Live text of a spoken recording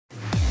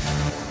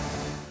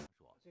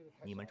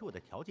你们住的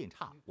条件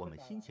差，我们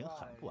心情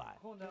很不安。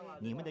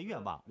你们的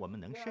愿望，我们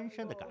能深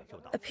深地感受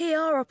到。 A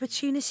PR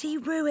opportunity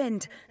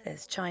ruined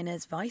as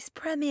China's vice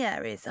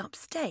premier is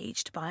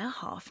upstaged by a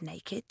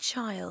half-naked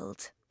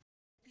child.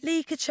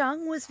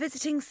 Keqiang was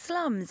visiting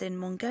slums in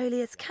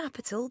Mongolia's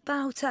capital,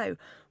 Baotou,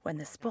 when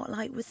the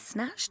spotlight was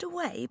snatched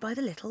away by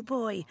the little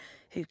boy,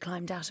 who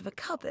climbed out of a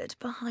cupboard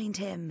behind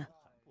him.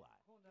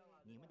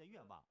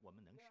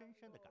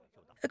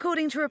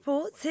 According to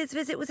reports, his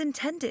visit was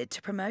intended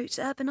to promote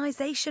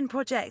urbanisation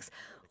projects,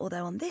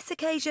 although on this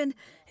occasion,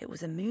 it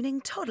was a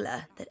mooning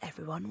toddler that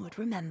everyone would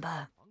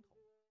remember.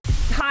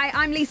 Hi,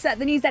 I'm Lisa,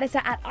 the news editor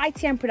at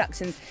ITM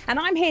Productions, and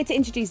I'm here to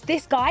introduce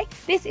this guy.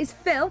 This is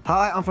Phil.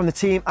 Hi, I'm from the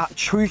team at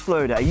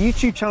Truthloader, a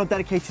YouTube channel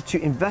dedicated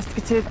to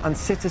investigative and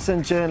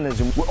citizen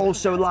journalism. We're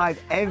also live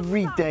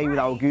every day with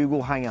our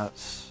Google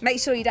Hangouts. Make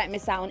sure you don't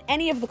miss out on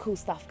any of the cool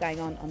stuff going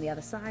on the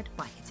other side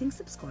by hitting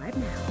subscribe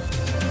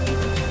now.